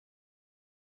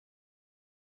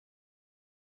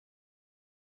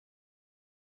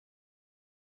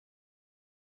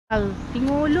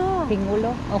Pingulo.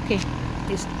 Pingulo? Okay.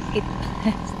 Is it?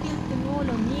 Still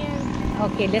Pingulo near.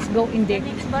 Okay, let's go in The there.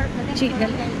 next barangay is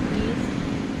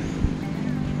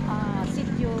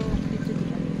Sitio.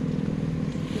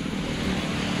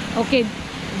 Okay,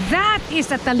 that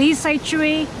is a Talisay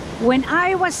tree. When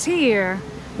I was here,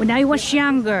 when I was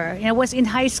younger, and I was in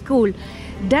high school,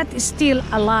 that is still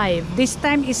alive. This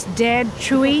time is dead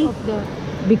tree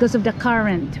because of the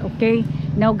current. Okay,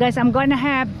 now guys, I'm gonna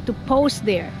have to post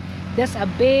there. That's a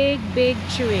big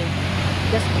tree.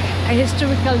 That's a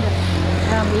historical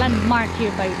landmark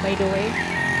here, by the way.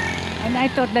 And I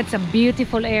thought that's a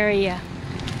beautiful area.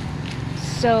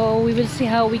 So we will see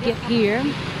how we get here.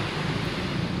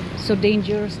 So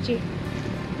dangerous, Chi.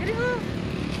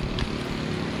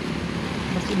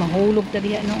 Basta mahulog ta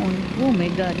diha noon. Oh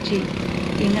my God, Chi.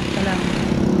 Ingat ka lang.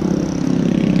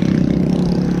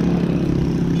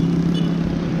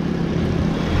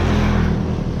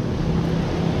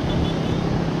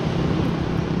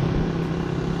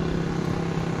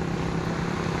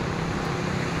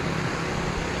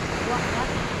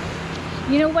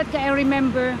 You know what I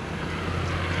remember?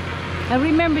 I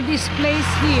remember this place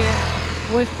here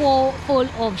were full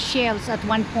of shells at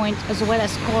one point, as well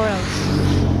as corals.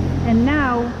 And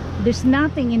now there's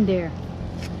nothing in there.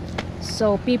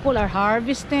 So people are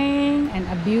harvesting and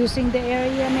abusing the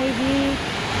area maybe.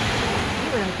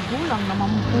 Gulang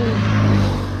naman po.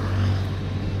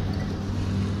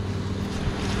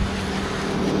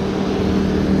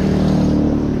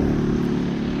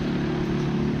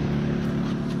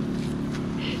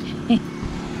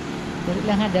 Dali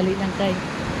lang ha, dali lang kay.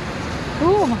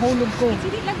 Oh, mahulog ko.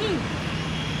 Sige lagi.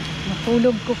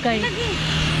 Mahulog ko kay. Lagi.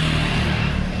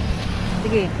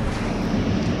 Sige.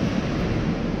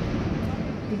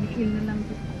 Tigil na lang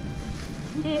ko.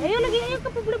 Ayaw lagi, ayaw ka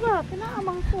paglaba.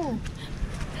 Pinaamang ko.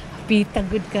 Pita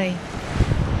good kay.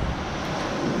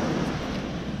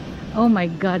 Oh my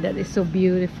God, that is so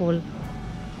beautiful.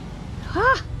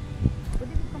 Ha!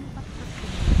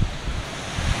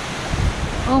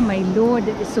 Oh my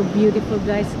Lord, that is so beautiful,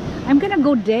 guys. I'm gonna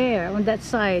go there on that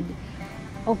side,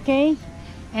 okay?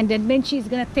 And then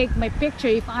she's gonna take my picture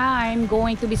if I'm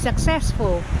going to be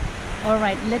successful. All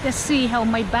right, let us see how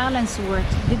my balance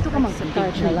works. Dito ka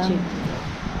mag-start na lang.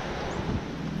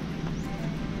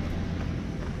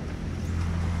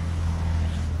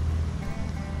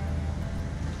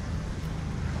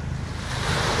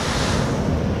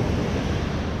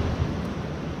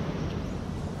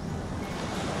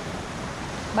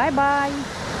 Bye-bye.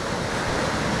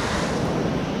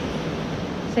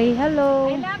 Say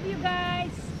hello. I love you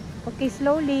guys. Okay,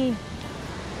 slowly.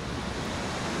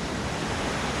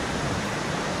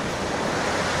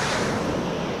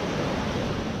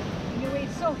 Anyway,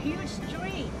 it's so huge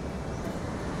tree.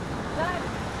 God.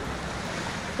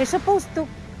 We're supposed to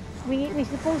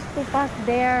pass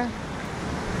there.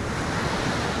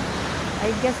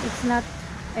 I guess it's not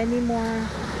anymore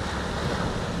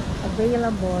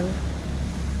available.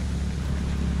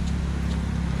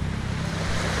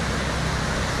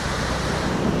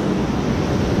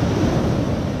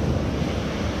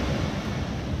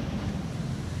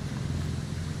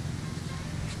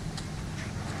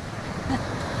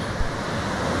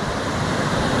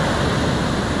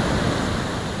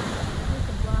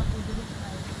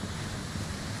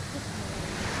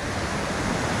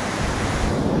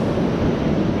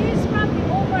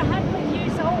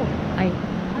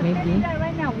 Maybe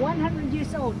right now 100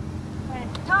 years old, and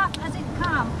tough as it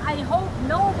comes. I hope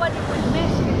nobody will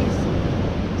mess with this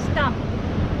stump.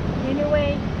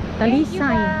 Anyway, thank you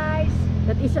guys.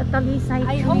 That is a Talisay tree.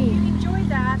 I hope you enjoy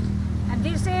that. And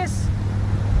this is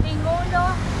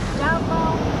Tingulo,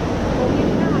 Davao,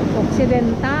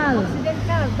 Occidental.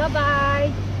 Bye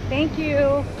bye. Thank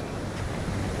you.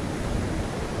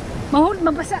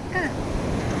 Mabasa ka.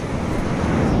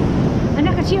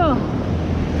 Anak ka siyo.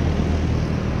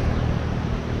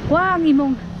 Wang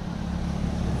imong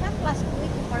Saan plus ko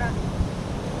ito para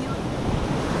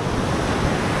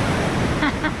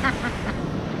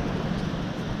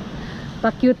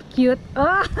pa cute.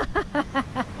 Oh.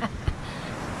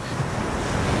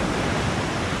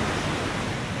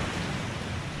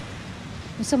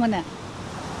 Gusto mo na?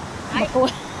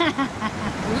 Bako.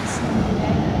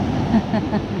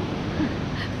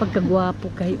 Pagkagwapo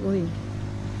kay oy.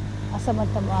 Asa man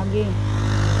tamuagi?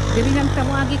 Dili nang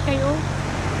tamuagi kayo.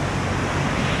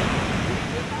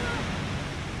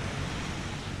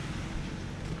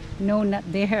 No, not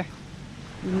there.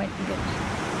 You might get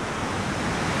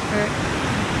hurt.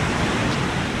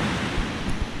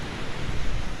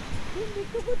 Hindi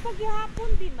ko paghihapon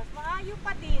din, mas maayo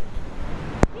pa din.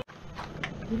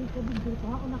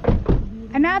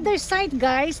 Another site,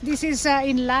 guys. This is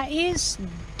in Lais,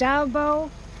 Davao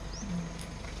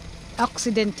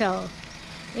Occidental.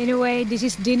 Anyway, this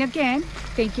is Din again.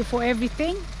 Thank you for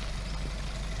everything.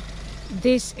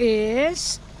 This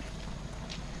is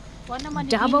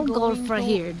double golf right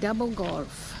here. Double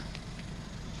golf.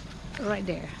 Right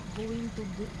there. Going to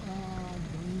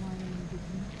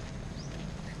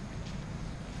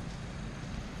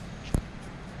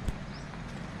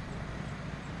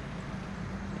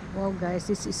Wow, guys,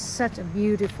 this is such a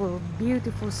beautiful,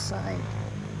 beautiful sight.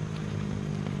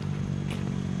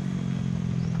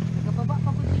 Nagababa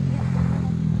pa po dito.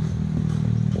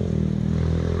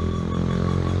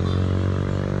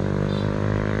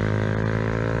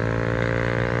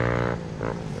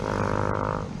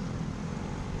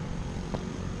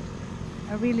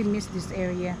 I really miss this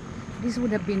area. This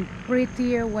would have been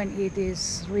prettier when it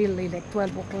is really like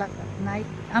 12 o'clock at night.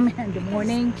 I mean in the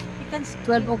morning.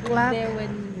 12 o'clock. There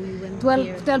when we went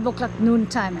 12 o'clock noon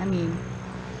time, I mean.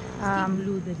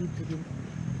 blue na dito din.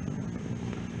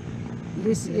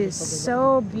 This is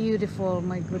so beautiful,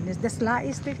 my goodness. That's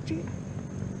Lais there, Chi?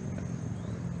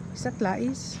 Is that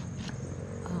Lais?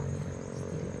 Oh,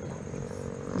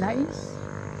 Lais?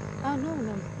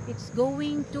 no. It's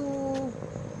going to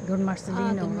Don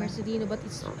Marcelino. Don Marcelino, but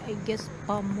it's, I guess,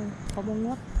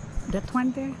 Pamungot. That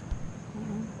one there?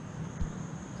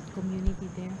 Community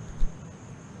there.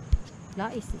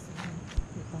 Lais is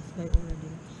we passed by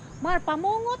already. Mar,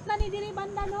 Pamungot na ni diri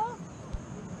banda, no?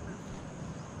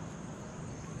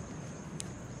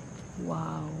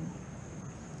 Wow.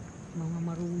 Mga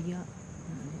maruya.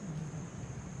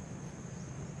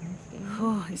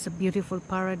 Oh, it's a beautiful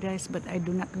paradise, but I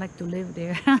do not like to live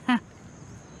there.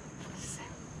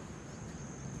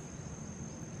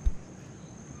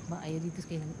 Ba, ayaw dito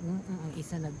kay ang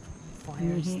isa nag-fire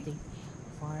Nihi. stick.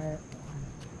 Fire.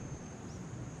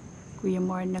 Kuya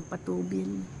Mar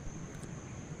nagpatubil.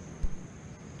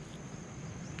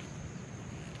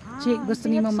 Chi, gusto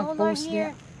they niyo have mag-post solar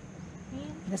here.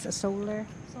 there? That's a solar.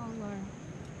 Solar.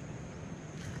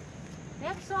 They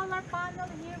have solar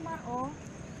panel here, Mar. Oh.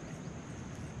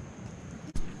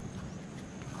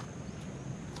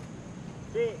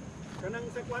 Si, kanang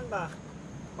sa kwan ba?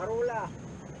 Parola.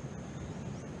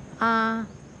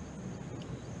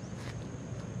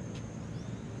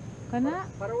 Kana?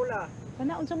 Parola.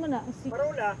 Kana unsa man na?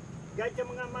 Parola. Guide sa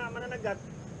mga mananagat.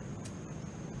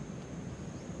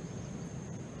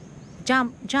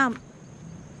 Jump.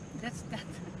 That's that.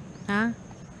 Huh?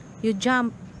 You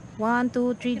jump. 1,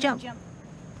 2, 3, jump.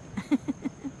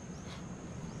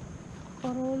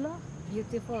 Parola.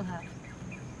 Beautiful, huh?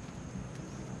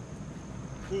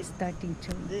 Si, Starting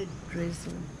to si,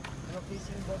 drizzle. ano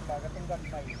fishing boat ba? Kating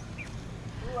gantay.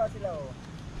 Tuwa sila oh.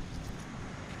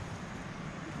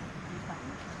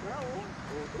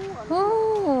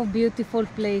 Oh, beautiful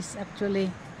place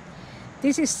actually.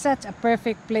 This is such a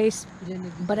perfect place,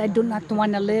 but I do not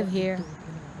want to live here.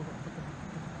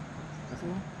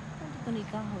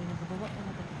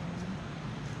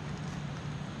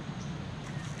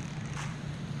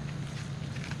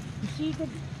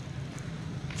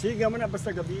 Siga mo na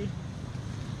basta gabi.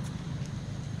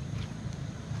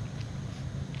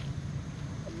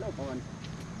 Hello, pawan.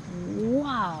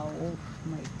 Wow, oh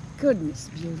my goodness,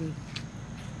 beauty.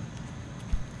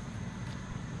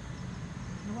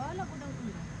 Wala ko daw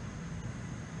ulo.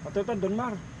 Patutan, Don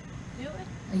Mar.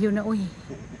 Ayun na, uy.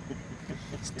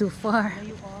 It's too far.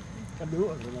 Layo off.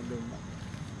 Kaduwa ko na Don Mar.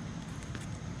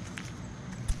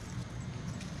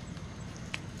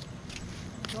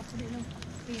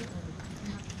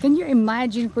 Can you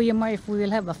imagine, Kuya Mar, if we will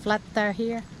have a flat tire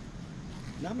here?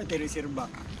 Namin tayo reserva.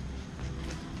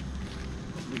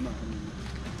 Lima kami.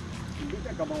 Hindi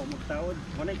ka ka mga magtawad.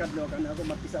 Manay kadlo ka na ako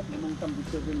mapisat mo mong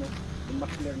tambito din mo. Yung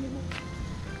makler ni mo.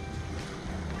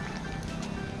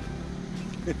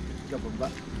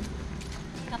 Kababa.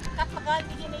 Kat pagal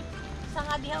bigyan sa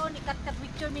nga diha ni kat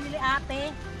picture mi nili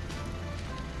ate.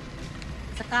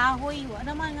 Sa kahoy, wa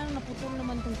naman nga naputol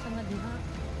naman tong sa nga diha.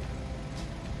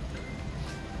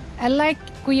 I like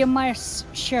Kuya Mar's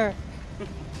shirt.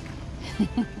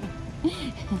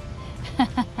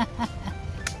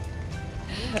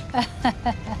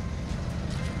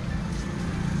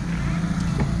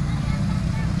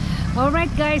 All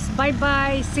right, guys.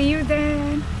 Bye-bye. See you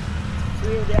then. See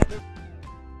you the other